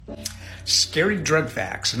Scary Drug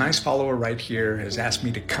Facts. A nice follower right here has asked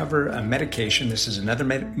me to cover a medication. This is another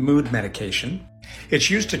mood medication. It's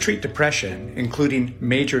used to treat depression, including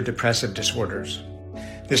major depressive disorders.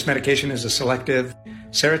 This medication is a selective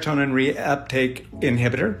serotonin reuptake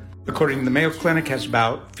inhibitor. According to the Mayo Clinic, has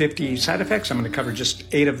about 50 side effects. I'm going to cover just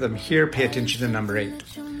 8 of them here. Pay attention to number 8.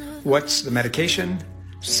 What's the medication?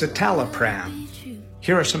 Citalopram.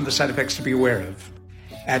 Here are some of the side effects to be aware of.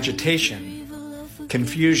 Agitation,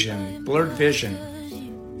 confusion, blurred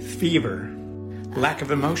vision, fever, lack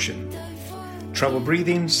of emotion, trouble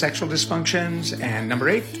breathing, sexual dysfunctions, and number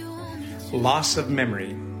 8, loss of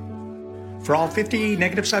memory. For all 50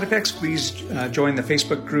 negative side effects, please join the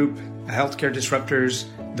Facebook group, Healthcare Disruptors.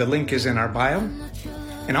 The link is in our bio.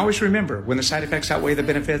 And always remember, when the side effects outweigh the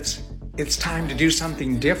benefits, it's time to do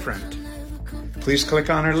something different. Please click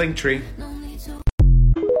on our link tree.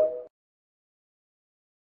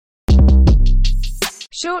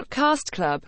 Shortcast Club.